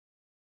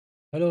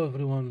Hello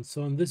everyone.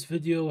 So in this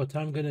video, what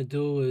I'm going to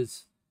do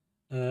is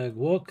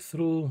walk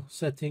through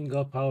setting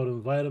up our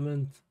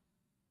environment.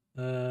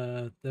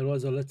 There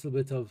was a little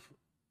bit of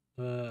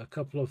a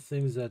couple of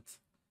things that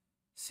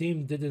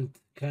didn't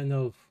kind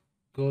of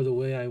go the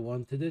way I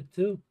wanted it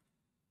to.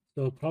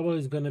 So probably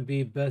it's going to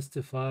be best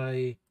if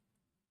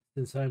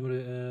since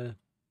I'm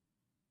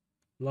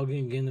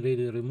logging in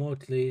really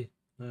remotely,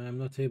 I'm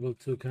not able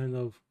to kind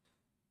of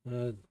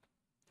uh,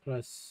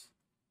 press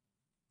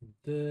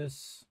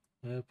this.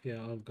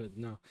 Yeah, all good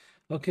now.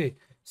 Okay,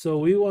 so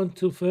we want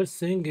to first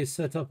thing is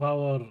set up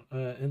our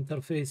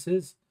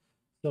interfaces.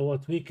 So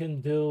what we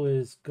can do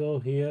is go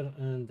here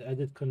and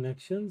edit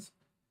connections.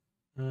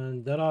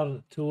 And there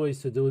are two ways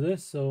to do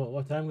this. So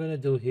what I'm going to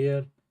do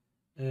here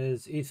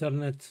is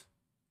Ethernet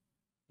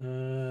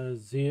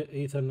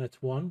Ethernet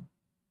 1.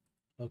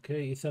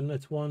 Okay,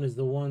 Ethernet 1 is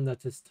the one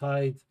that is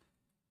tied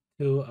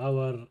to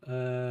our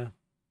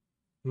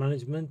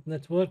management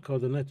network, or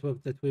the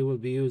network that we will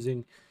be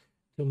using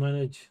to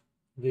manage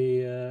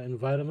the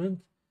environment.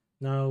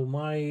 Now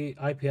my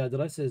IP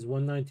address is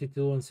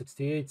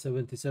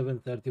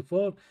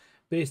 192.168.77.34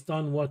 based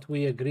on what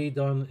we agreed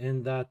on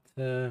in that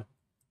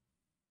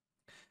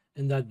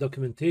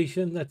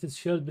documentation that is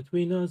shared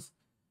between us.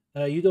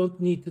 You don't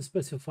need to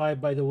specify,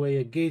 by the way,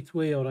 a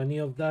gateway or any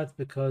of that,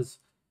 because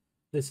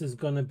this is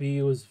going to be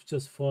used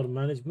just for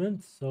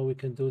management. So we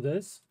can do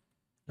this.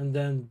 And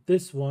then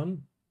this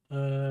one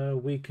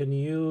we can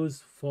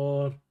use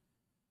for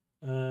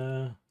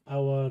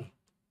our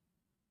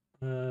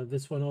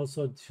this one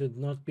also should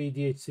not be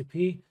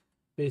DHCP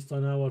based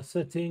on our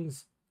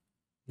settings.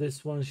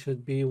 This one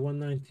should be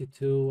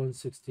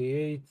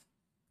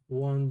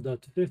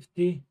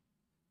 192.168.1.50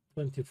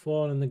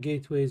 24, and the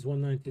gateway is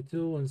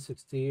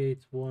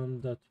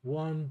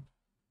 192.168.1.1,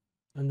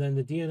 and then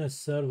the DNS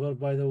server,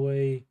 by the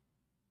way,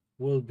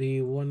 will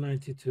be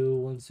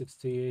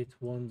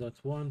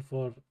 192.168.1.1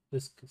 for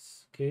this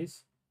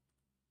case.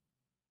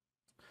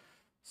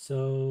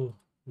 So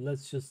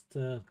let's just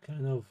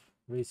kind of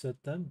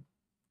reset them.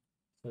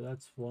 So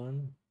that's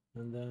one,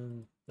 and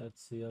then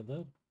that's the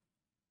other.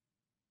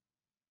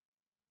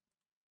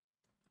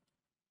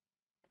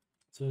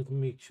 So let me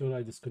make sure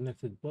I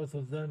disconnected both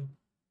of them.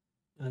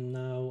 And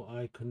now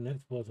I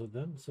connect both of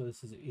them. So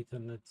this is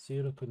Ethernet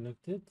 0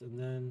 connected, and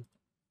then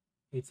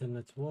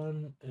Ethernet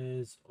 1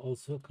 is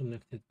also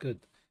connected.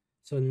 Good.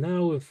 So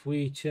now if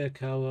we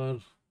check our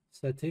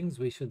settings,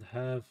 we should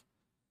have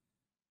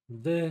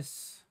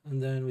this,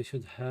 and then we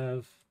should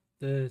have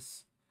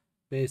this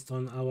based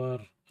on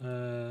our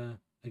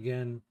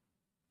again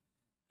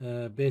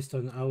based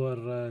on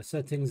our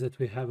settings that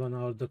we have on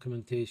our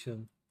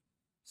documentation.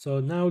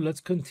 So now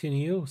let's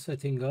continue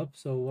setting up.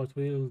 So what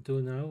we'll do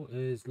now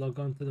is log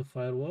on to the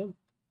firewall.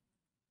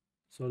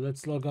 So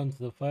let's log on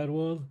to the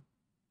firewall.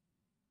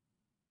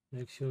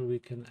 Make sure we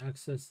can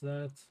access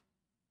that.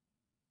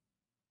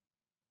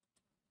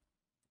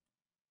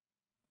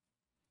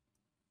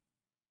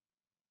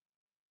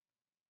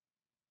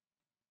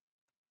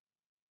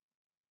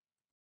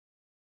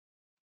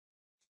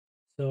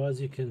 So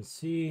as you can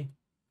see,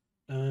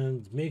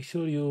 and make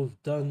sure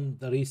you've done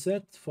the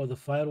reset for the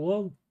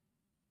firewall.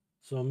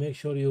 So make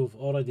sure you've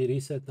already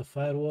reset the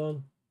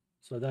firewall.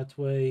 So that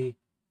way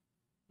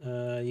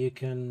you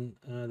can,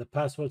 the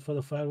password for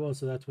the firewall,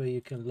 so that way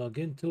you can log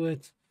into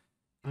it.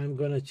 I'm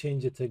going to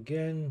change it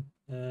again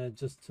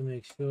just to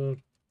make sure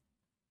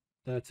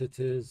that it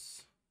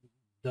is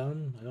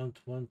done. I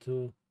don't want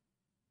to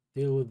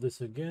deal with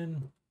this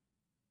again.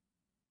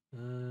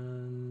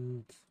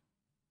 And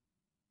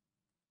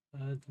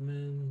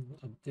admin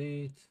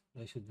update,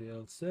 I should be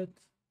all set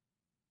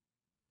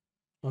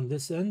on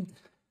this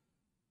end.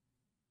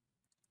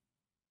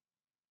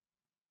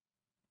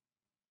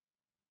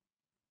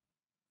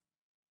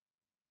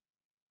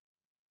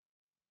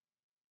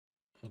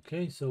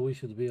 Okay, so we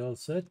should be all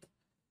set.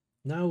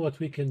 Now what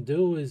we can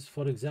do is,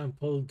 for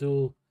example,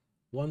 do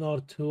one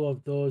or two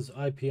of those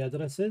IP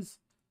addresses.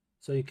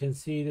 So you can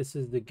see this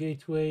is the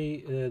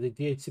gateway, the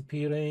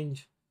DHCP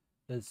range,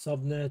 the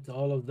subnet,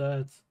 all of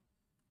that.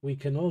 We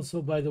can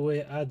also, by the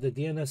way, add the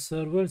DNS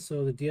server.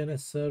 So the DNS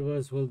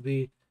servers will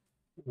be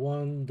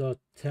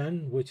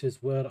 1.10, which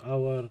is where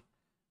our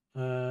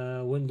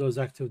Windows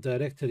Active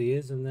Directory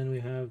is. And then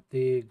we have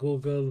the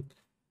Google,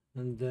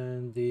 and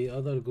then the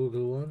other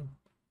Google one,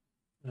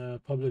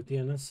 public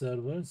DNS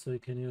server. So you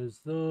can use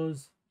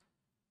those.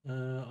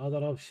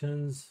 Other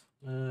options,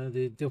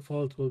 the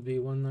default will be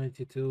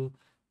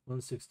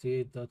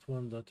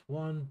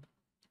 192.168.1.1.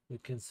 We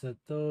can set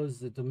those.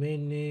 The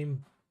domain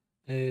name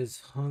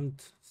is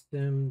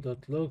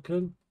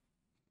huntstem.local,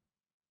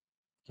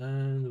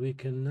 and we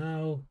can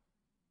now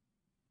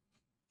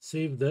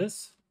save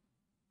this.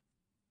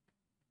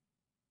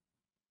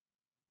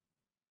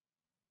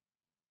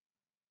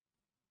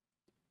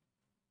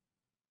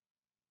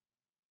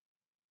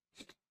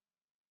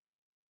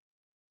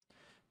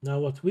 Now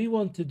what we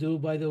want to do,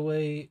 by the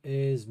way,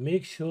 is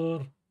make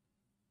sure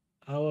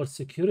our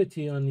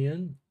security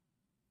onion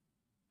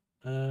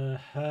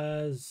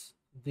has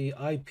the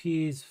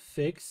IPs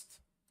fixed.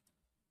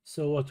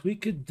 So what we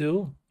could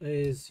do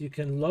is you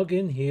can log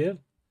in here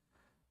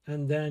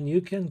and then you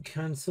can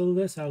cancel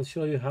this. I'll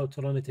show you how to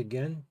run it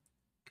again.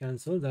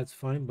 Cancel, that's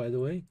fine, by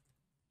the way.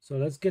 So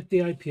let's get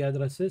the IP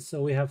addresses.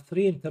 So we have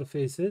three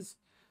interfaces.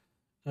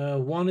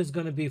 One is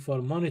going to be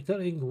for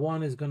monitoring,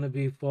 one is going to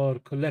be for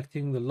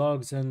collecting the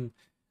logs and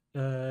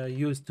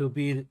used to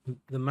be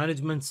the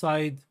management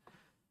side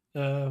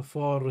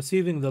for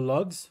receiving the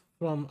logs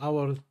from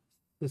our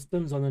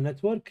systems on the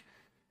network.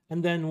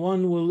 And then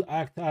one will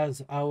act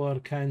as our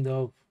kind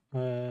of,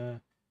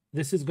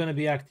 this is going to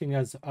be acting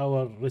as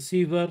our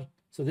receiver.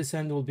 So this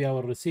end will be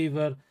our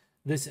receiver.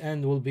 This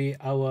end will be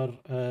our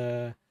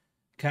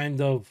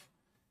kind of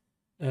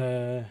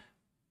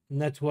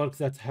network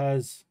that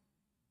has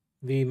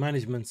the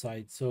management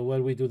side. So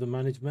where we do the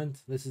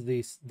management, this is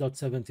the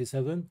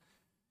 .77.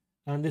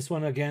 And this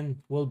one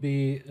again will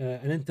be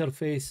an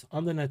interface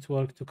on the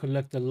network to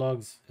collect the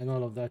logs and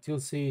all of that. You'll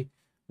see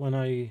when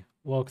I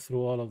walk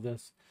through all of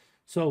this.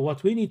 So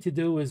what we need to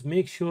do is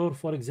make sure,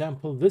 for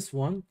example, this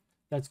one,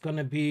 that's going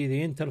to be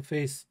the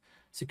interface,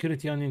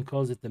 Security Onion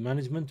calls it the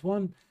management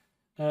one,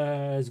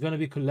 is going to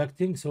be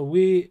collecting. So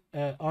we,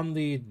 on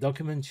the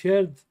document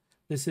shared,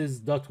 this is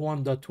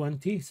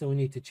 .1.20, so we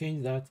need to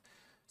change that.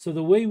 So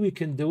the way we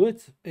can do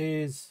it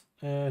is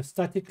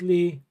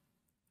statically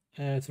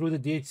through the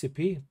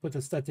DHCP, put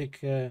a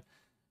static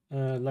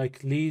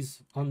like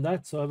lease on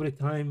that. So every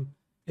time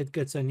it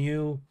gets a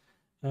new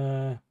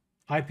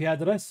IP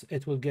address,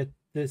 it will get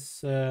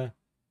this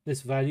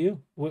this value,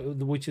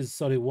 which is,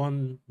 sorry,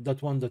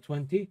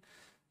 1.1.20.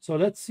 So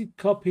let's see,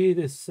 copy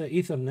this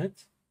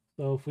Ethernet.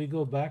 So if we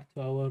go back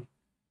to our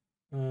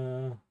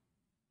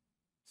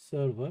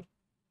server,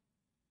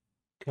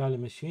 Kali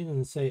machine,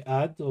 and say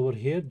add over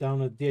here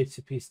down at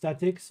DHCP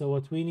static. So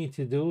what we need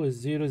to do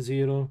is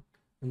 00,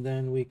 and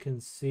then we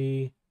can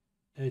see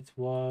it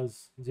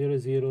was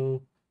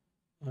 00,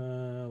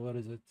 what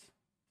is it,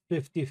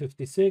 50,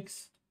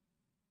 56.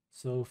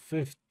 So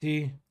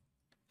 50,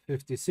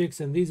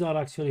 56, and these are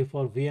actually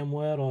for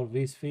VMware or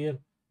vSphere.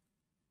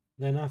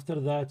 Then after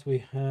that we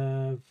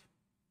have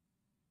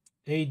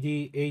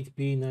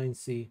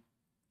AD8B9C,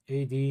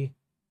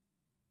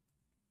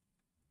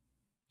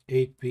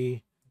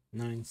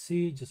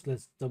 AD8B9C. Just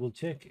let's double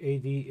check.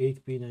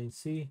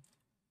 AD8B9C,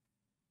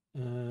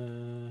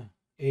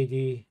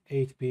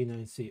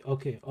 AD8B9C.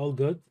 Okay, all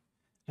good.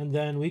 And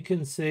then we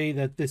can say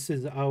that this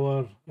is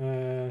our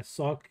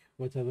SOC,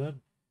 whatever.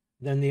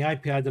 Then the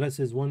IP address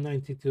is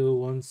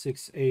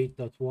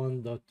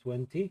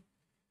 192.168.1.20.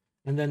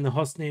 And then the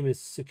host name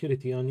is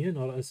Security Onion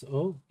or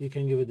SO. You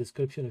can give a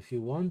description if you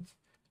want.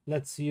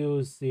 Let's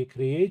use the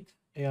create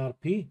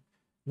ARP.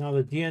 Now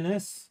the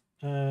DNS,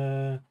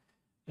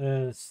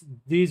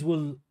 these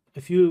will,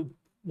 if you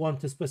want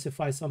to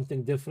specify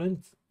something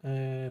different,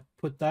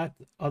 put that.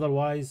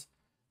 Otherwise,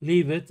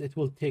 leave it. It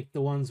will take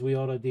the ones we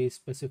already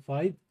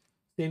specified.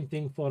 Same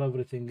thing for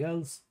everything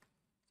else.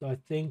 So I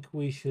think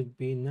we should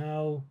be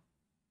now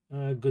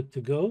good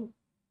to go.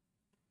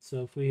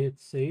 So if we hit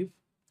save,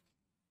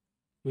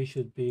 we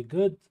should be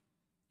good.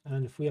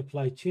 And if we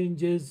apply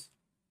changes,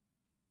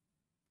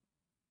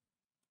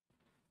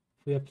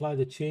 if we apply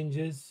the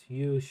changes,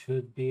 you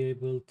should be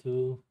able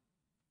to,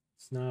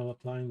 it's now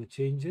applying the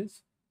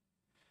changes.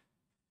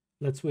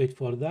 Let's wait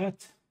for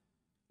that.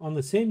 On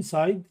the same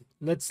side,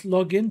 let's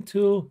log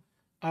into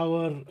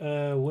our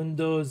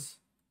Windows,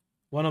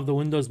 one of the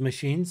Windows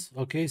machines.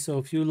 Okay, so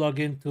if you log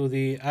into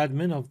the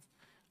admin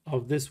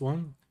of this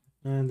one,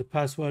 and the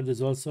password is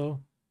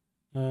also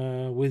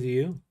with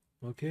you.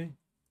 Okay,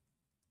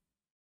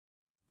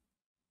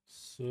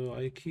 so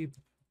I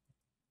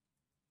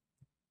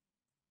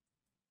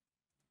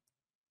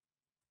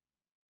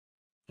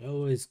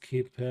always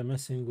keep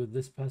messing with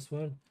this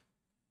password.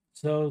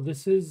 So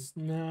this is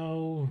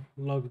now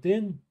logged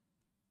in.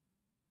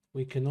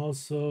 We can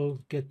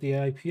also get the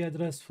IP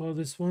address for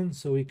this one,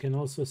 so we can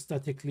also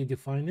statically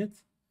define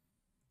it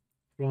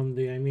from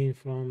the,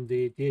 from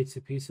the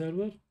DHCP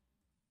server.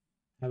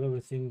 Have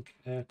everything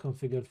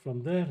configured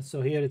from there.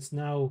 So here it's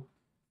now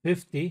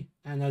 50,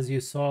 and as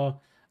you saw,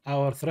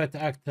 our threat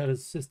actor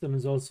system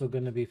is also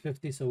going to be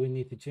 50, so we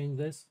need to change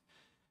this.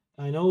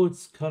 I know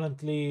it's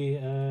currently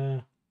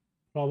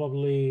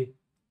probably,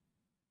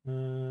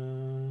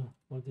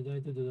 what did I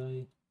do? Did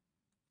I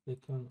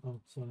click on,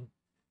 oh, sorry.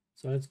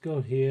 So let's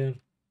go here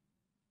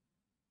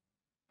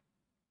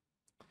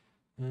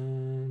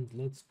and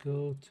let's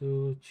go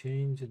to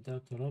change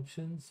adapter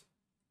options.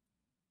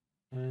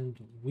 And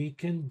we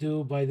can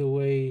do, by the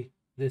way,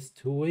 this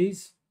two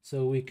ways.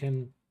 So we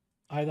can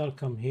either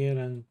come here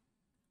and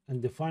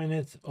define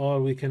it,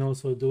 or we can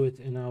also do it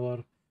in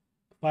our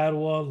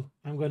firewall.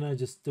 I'm gonna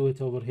just do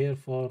it over here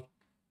for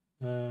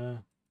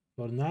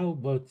now,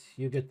 but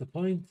you get the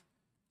point.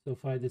 So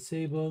if I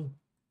disable,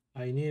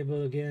 I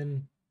enable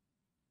again,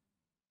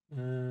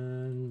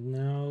 and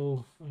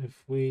now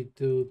if we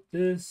do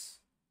this,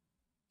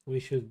 we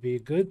should be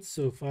good.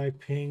 So if I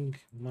ping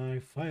my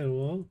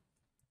firewall,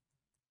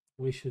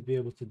 we should be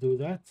able to do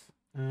that,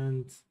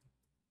 and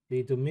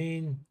the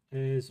domain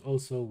is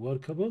also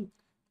workable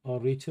or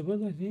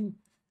reachable, I think.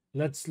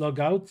 let's log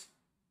out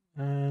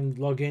and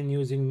log in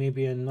using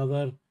maybe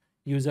another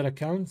user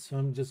account. So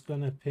I'm just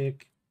gonna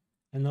pick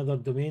another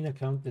domain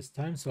account this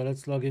time. So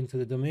let's log into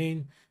the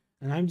domain,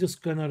 and I'm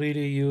just gonna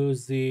really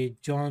use the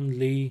John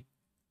Lee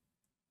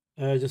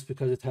just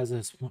because it has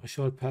a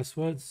short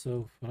password.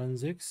 So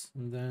forensics,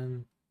 and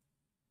then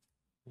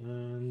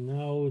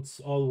now it's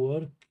all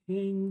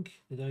working.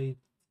 Did I?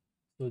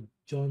 So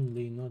John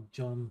Lee, not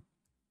John.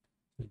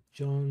 So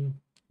John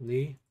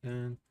Lee,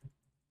 and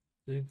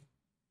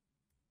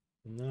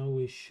now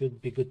we should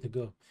be good to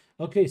go.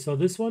 Okay, so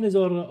this one is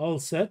all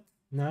set.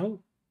 Now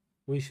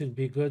we should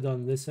be good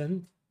on this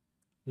end.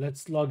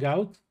 Let's log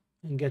out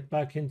and get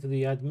back into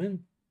the admin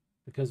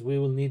because we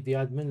will need the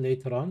admin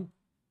later on.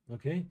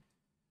 Okay,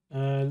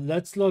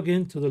 let's log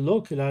into the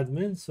local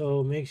admin.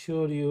 So make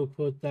sure you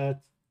put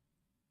that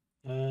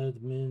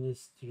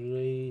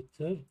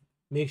administrator.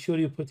 Make sure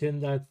you put in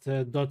that /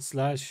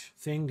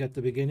 thing at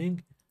the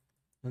beginning,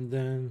 and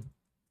then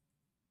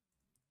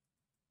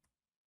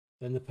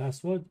the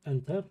password,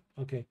 enter.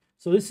 Okay,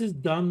 so this is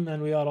done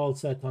and we are all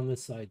set on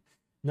this side.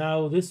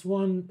 Now this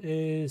one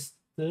is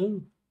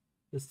still,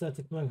 the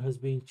static mag has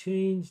been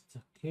changed.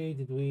 Okay,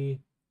 did we,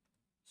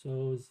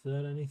 so is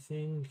there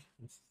anything,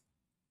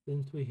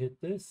 didn't we hit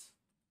this?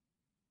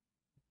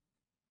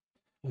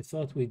 I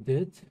thought we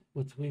did,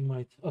 but we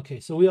might.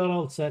 Okay, so we are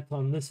all set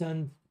on this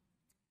end.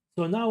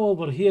 So now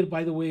over here,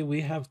 by the way,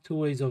 we have two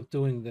ways of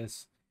doing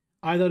this.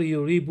 Either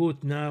you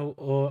reboot now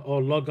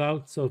or log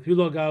out. So if you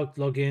log out,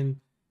 log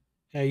in,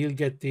 you'll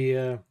get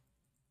the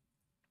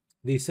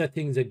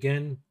settings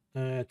again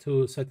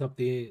to set up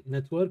the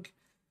network.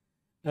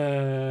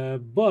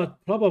 But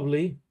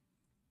probably,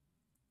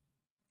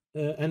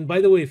 and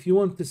by the way, if you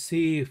want to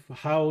see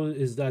how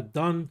is that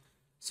done,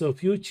 so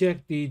if you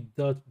check the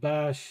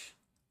 .bash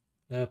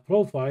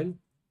profile,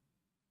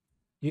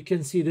 you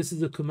can see this is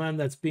the command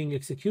that's being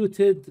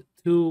executed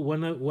to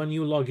when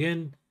you log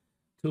in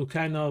to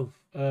kind of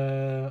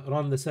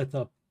run the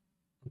setup.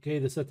 Okay,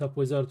 the setup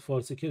wizard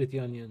for Security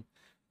Onion.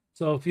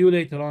 So if you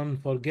later on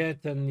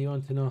forget and you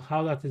want to know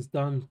how that is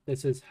done,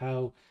 this is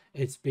how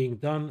it's being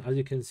done. As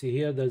you can see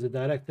here, there's a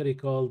directory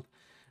called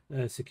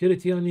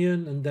Security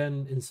Onion, and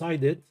then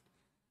inside it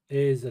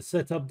is a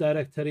setup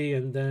directory,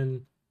 and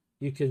then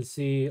you can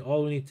see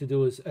all we need to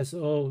do is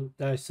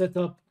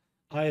so-setup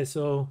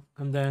ISO,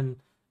 and then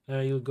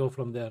you'll go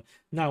from there.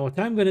 Now what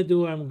I'm going to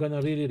do, I'm going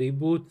to really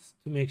reboot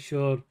to make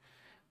sure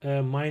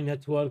my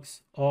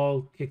networks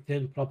all kicked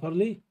in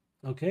properly.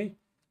 Okay,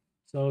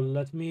 so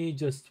let me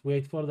just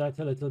wait for that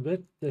a little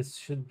bit. This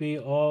should be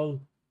all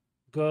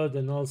good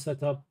and all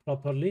set up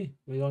properly.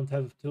 We don't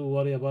have to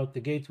worry about the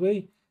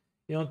gateway.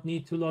 You don't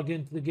need to log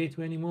into the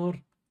gateway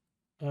anymore.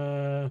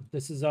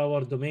 This is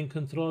our domain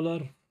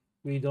controller.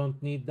 We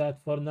don't need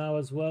that for now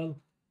as well.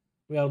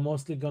 We are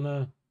mostly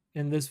gonna,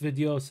 in this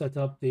video, set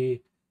up the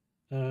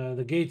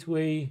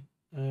gateway,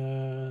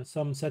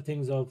 some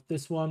settings of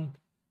this one,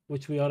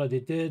 which we already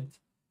did,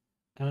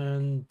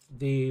 and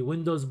the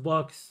Windows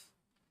box.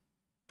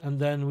 And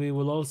then we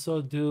will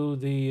also do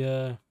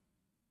the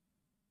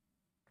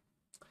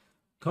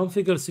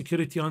configure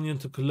Security Onion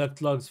to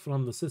collect logs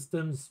from the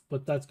systems,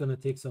 but that's going to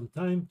take some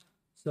time.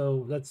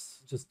 So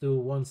let's just do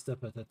one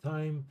step at a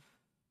time.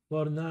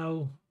 For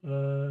now,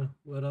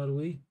 where are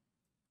we?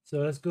 So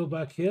let's go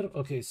back here.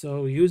 Okay,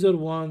 so user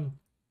 1,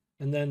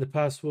 and then the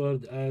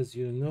password, as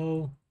you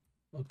know.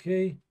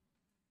 Okay,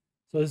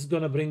 so this is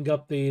going to bring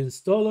up the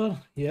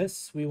installer.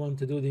 Yes, we want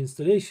to do the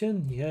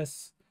installation.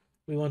 Yes,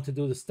 we want to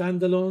do the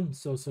standalone.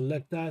 So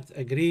select that,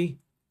 agree.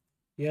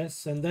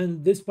 Yes, and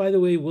then this, by the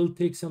way, will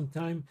take some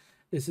time.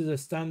 This is a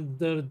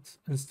standard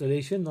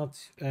installation, not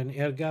an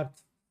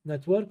air-gapped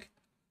network.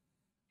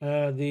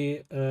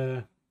 The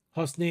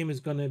host name is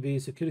going to be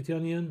Security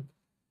Onion.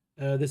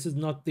 This is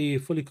not the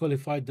fully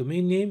qualified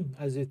domain name,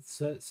 as it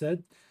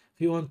said. If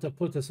you want to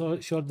put a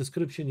short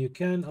description, you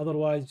can.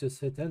 Otherwise,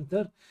 just hit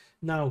enter.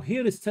 Now,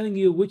 here it's telling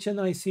you which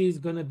NIC is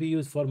going to be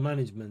used for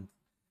management.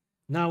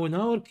 Now, in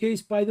our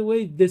case, by the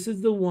way, this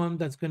is the one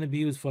that's going to be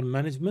used for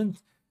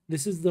management.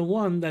 This is the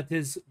one that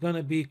is going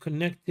to be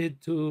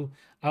connected to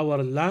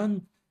our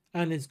LAN,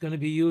 and it's going to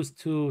be used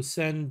to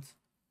send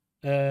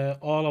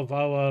all of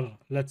our,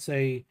 let's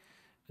say,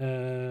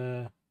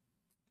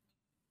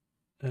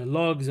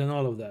 logs and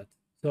all of that.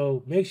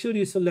 So make sure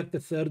you select the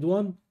third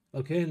one,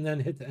 okay, and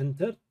then hit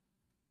enter.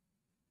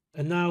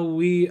 And now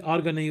we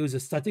are going to use a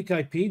static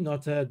IP,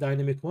 not a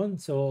dynamic one.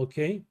 So,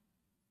 okay.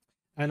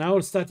 And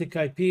our static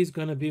IP is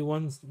going to be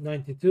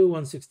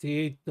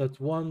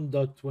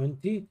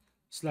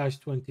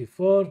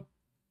 192.168.1.20/24.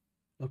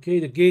 Okay,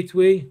 the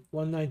gateway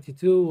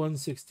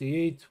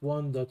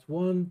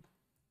 192.168.1.1.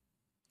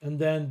 And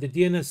then the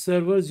DNS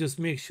servers, just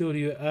make sure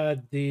you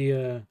add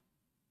the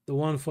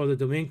one for the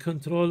domain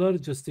controller,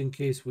 just in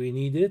case we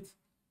need it.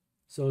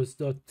 So it's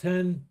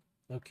 .10,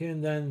 okay,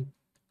 and then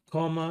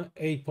comma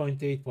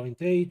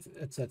 8.8.8,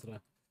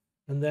 etc.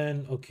 And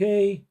then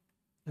okay,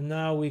 and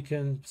now we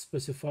can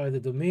specify the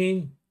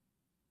domain,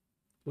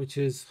 which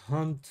is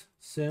hunt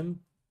sim,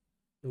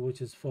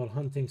 which is for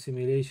hunting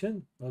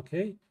simulation.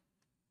 Okay,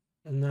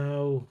 And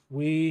now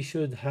we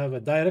should have a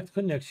direct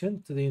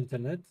connection to the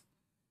internet,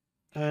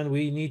 and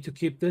we need to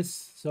keep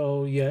this.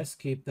 So yes,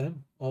 keep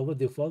them all the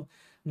default.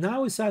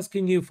 Now it's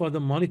asking you for the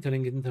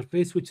monitoring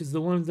interface, which is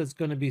the one that's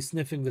going to be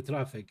sniffing the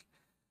traffic.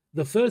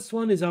 The first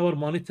one is our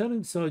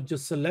monitoring, so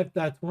just select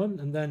that one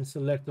and then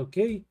select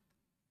OK.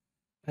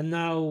 And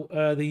now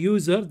the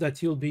user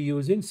that you'll be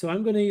using. So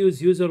I'm going to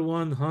use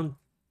user1 hunt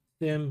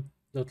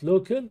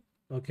theme.local.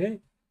 Okay,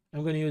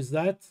 I'm going to use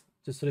that.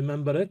 Just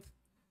remember it.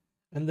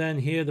 And then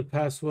here the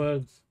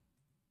password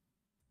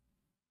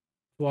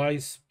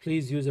twice.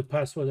 Please use a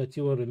password that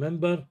you will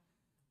remember.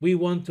 We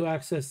want to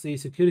access the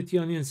security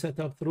onion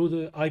setup through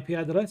the IP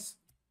address.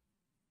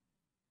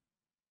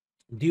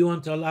 Do you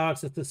want to allow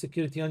access to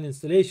security onion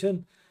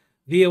installation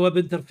via web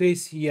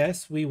interface?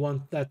 Yes, we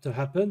want that to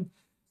happen.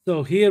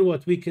 So here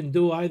what we can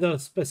do, either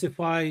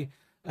specify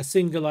a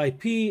single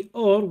IP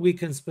or we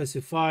can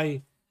specify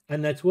a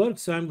network.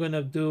 So I'm going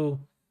to do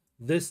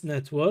this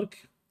network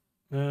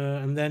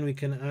and then we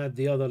can add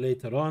the other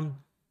later on.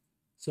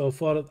 So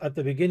for at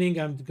the beginning,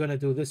 I'm going to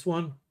do this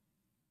one,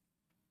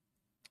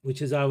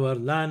 which is our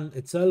LAN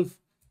itself.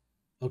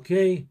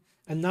 Okay.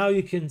 And now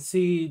you can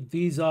see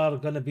these are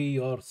going to be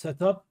your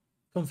setup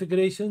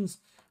configurations.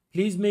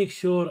 Please make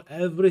sure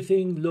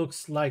everything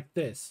looks like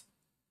this.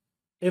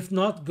 If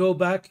not, go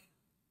back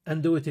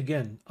and do it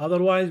again.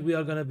 Otherwise, we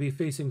are going to be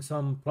facing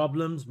some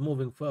problems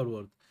moving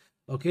forward.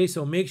 Okay,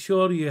 so make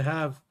sure you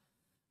have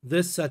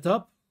this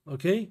setup.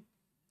 Okay,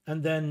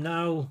 and then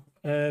now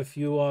if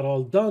you are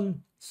all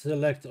done,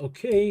 select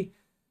OK.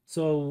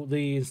 So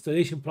the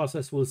installation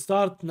process will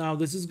start. Now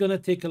this is going to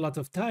take a lot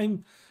of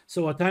time.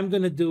 So what I'm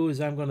going to do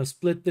is I'm going to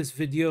split this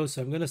video.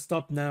 So I'm going to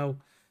stop now.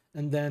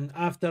 And then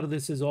after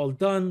this is all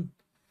done,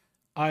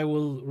 I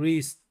will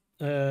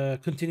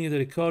continue the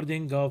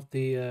recording of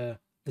the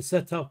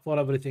setup for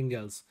everything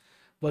else.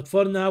 But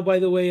for now, by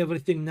the way,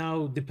 everything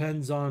now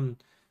depends on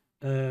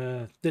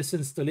this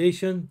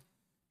installation,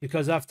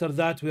 because after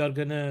that we are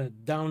going to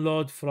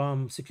download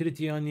from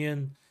Security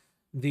Onion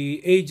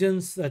the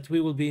agents that we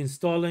will be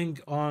installing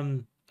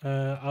on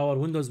our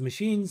Windows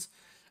machines,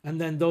 and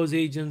then those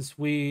agents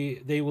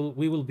we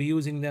will be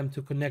using them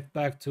to connect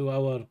back to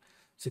our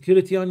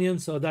Security Onion.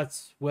 So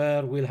that's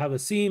where we'll have a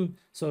SIEM.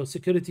 So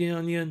Security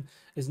Onion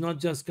is not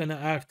just going to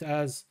act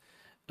as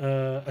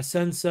a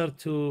sensor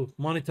to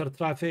monitor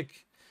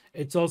traffic.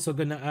 It's also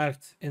going to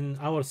act in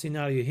our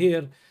scenario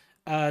here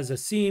as a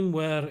SIEM,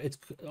 where it's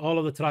all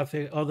of the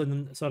traffic, all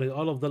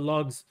of the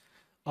logs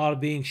are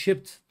being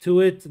shipped to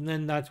it, and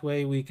then that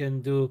way we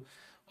can do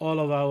all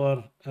of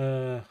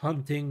our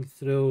hunting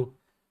through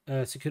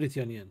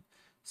Security Onion.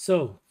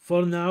 So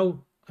for now,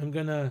 I'm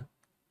gonna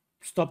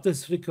stop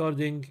this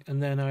recording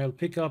and then I'll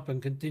pick up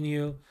and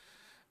continue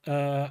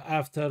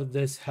after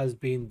this has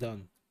been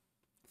done.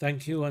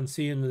 Thank you and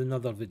see you in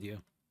another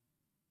video.